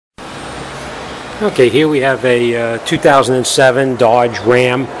Okay, here we have a 2007 Dodge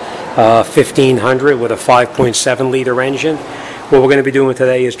Ram 1500 with a 5.7 liter engine. What we're going to be doing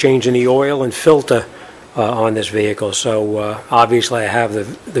today is changing the oil and filter on this vehicle. So obviously I have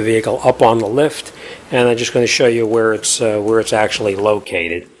the vehicle up on the lift, and I'm just going to show you where it's actually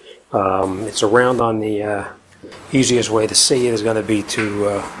located. It's around on the easiest way to see it is going to be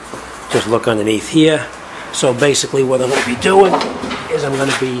to just look underneath here. So basically what I'm going to be doing is I'm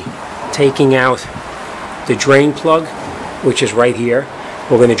going to be taking out the drain plug, which is right here.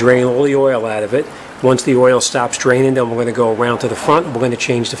 We're going to drain all the oil out of it. Once the oil stops draining, then we're going to go around to the front and we're going to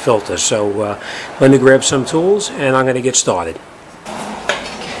change the filter. So let me grab some tools and I'm going to get started.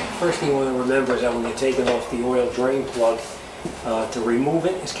 First thing you want to remember is that when you're taking off the oil drain plug, to remove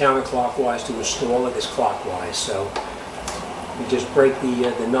it is counterclockwise, to install it is clockwise. So you just break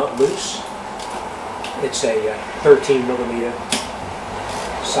the nut loose. It's a 13 millimeter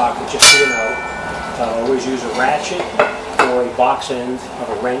socket, just so you know. Always use a ratchet or a box end of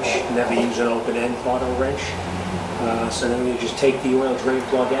a wrench. Never use an open end part of a wrench. So then you just take the oil drain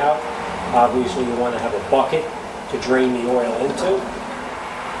plug out. Obviously you want to have a bucket to drain the oil into.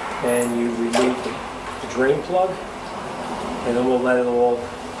 And you remove the drain plug. And then we'll let it all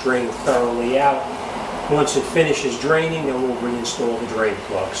drain thoroughly out. Once it finishes draining, then we'll reinstall the drain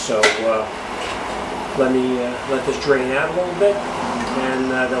plug. So let me let this drain out a little bit, and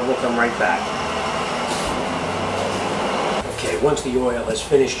then we'll come right back. Okay, once the oil has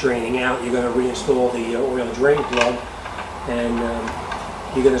finished draining out, you're going to reinstall the oil drain plug, and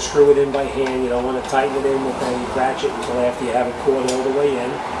you're going to screw it in by hand. You don't want to tighten it in with a ratchet until after you have it coiled all the way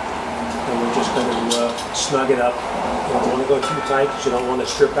in. And we're just going to snug it up. You don't want to go too tight because you don't want to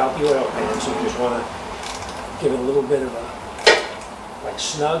strip out the oil pan, so you just want to give it a little bit of a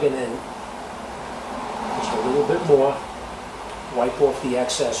snug, and then just a little bit more. Wipe off the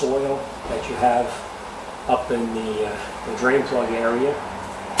excess oil that you have up in the drain plug area.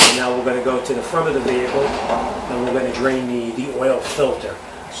 And now we're going to go to the front of the vehicle and we're going to drain the oil filter.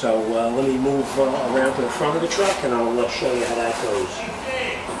 So let me move around to the front of the truck and I'll show you how that goes.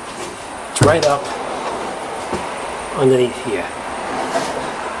 It's right up underneath here.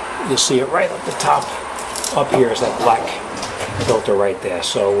 You'll see it right up the top. Up here is that black filter right there.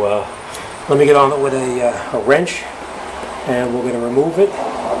 So let me get on it with a wrench, and we're going to remove it,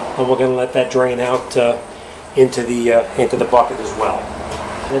 and we're going to let that drain out into the bucket as well.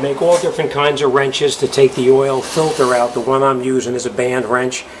 They make all different kinds of wrenches to take the oil filter out. The one I'm using is a band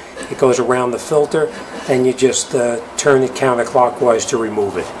wrench. It goes around the filter, and you just turn it counterclockwise to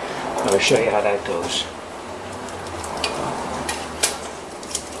remove it. I'll show you how that goes.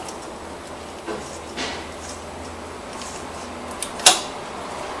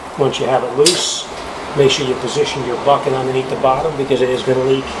 Once you have it loose, make sure you position your bucket underneath the bottom because it is going to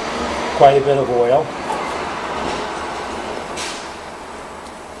leak quite a bit of oil.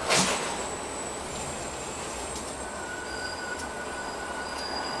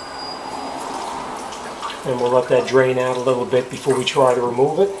 And we'll let that drain out a little bit before we try to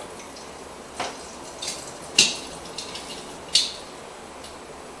remove it.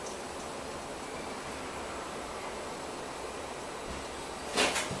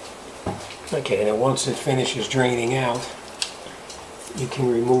 Okay, and then once it finishes draining out, you can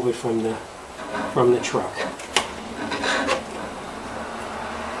remove it from the truck.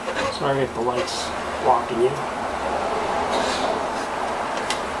 Sorry if the light's blocking you.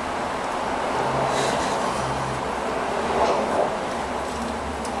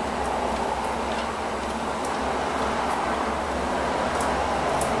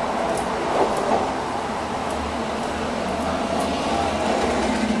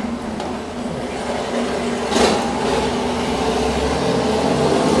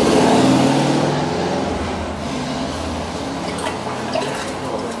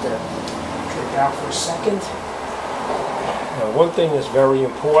 Out for a second. Now, one thing that's very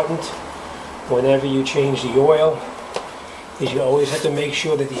important whenever you change the oil is you always have to make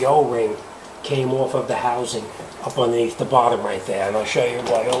sure that the O-ring came off of the housing up underneath the bottom right there, and I'll show you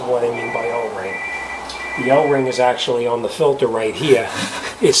what I mean by O-ring. The O-ring is actually on the filter right here.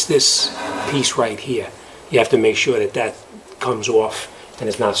 It's this piece right here. You have to make sure that that comes off and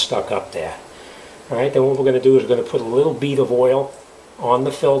is not stuck up there. Alright, then what we're going to do is we're going to put a little bead of oil on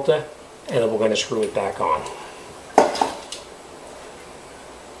the filter, and then we're going to screw it back on.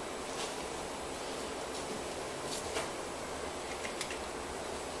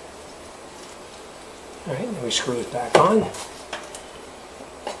 Alright, then we screw it back on.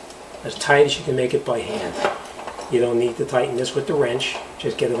 As tight as you can make it by hand. You don't need to tighten this with the wrench,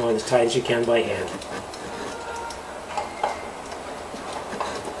 just get it on as tight as you can by hand.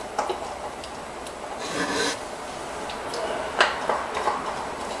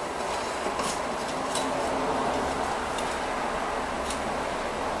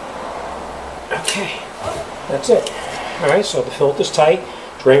 Okay, that's it. All right, so the filter's tight,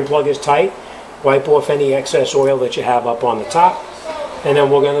 drain plug is tight. Wipe off any excess oil that you have up on the top. And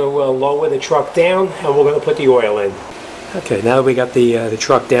then we're going to lower the truck down, and we're going to put the oil in. Okay, now that we got the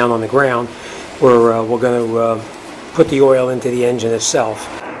truck down on the ground, we're going to put the oil into the engine itself.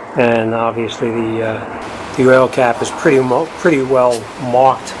 And obviously the oil cap is pretty well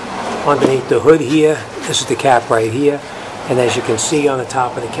marked underneath the hood here. This is the cap right here. And as you can see on the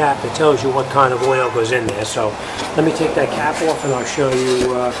top of the cap, it tells you what kind of oil goes in there. So let me take that cap off, and I'll show you,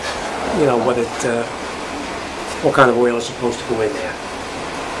 you know, what kind of oil is supposed to go in there.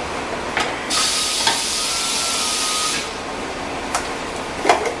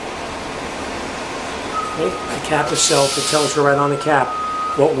 The cap itself, it tells you right on the cap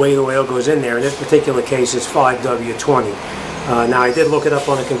what weight of oil goes in there. In this particular case, it's 5W20. Now, I did look it up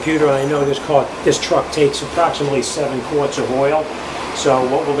on the computer, and I know this truck takes approximately 7 quarts of oil. So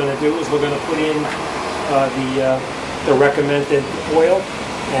what we're going to do is we're going to put in the recommended oil,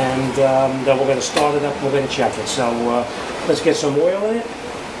 and then we're going to start it up and we're going to check it. So let's get some oil in it,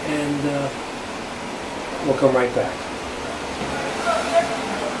 and we'll come right back.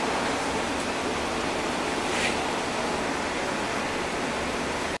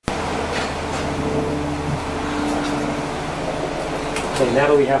 Okay, now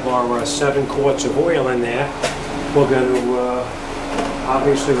that we have our 7 quarts of oil in there, we're going to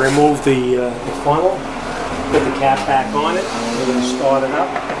obviously remove the funnel, put the cap back on it. We're going to start it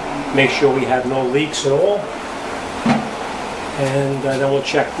up, make sure we have no leaks at all, and then we'll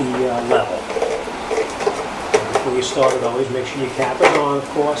check the level. Before you start it, always make sure your cap is on, of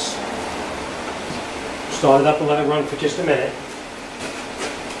course. Start it up and let it run for just a minute.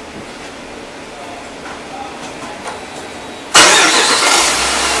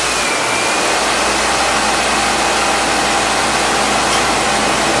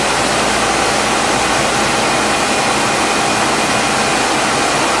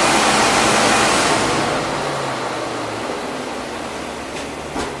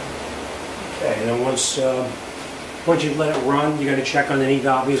 And then once you've let it run, you're going to check underneath,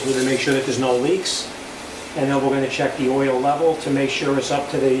 obviously, to make sure that there's no leaks. And then we're going to check the oil level to make sure it's up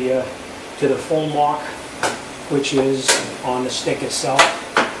to the full mark, which is on the stick itself,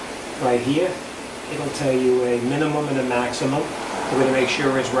 right here. It'll tell you a minimum and a maximum. We're going to make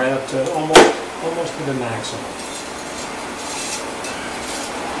sure it's right up to almost to the maximum.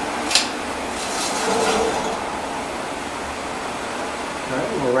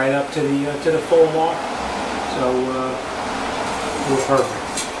 We're right up to the full mark, so we're perfect.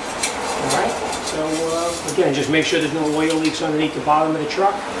 All right. So again, just make sure there's no oil leaks underneath the bottom of the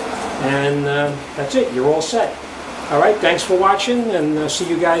truck, and that's it. You're all set. All right. Thanks for watching, and see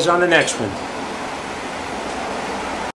you guys on the next one.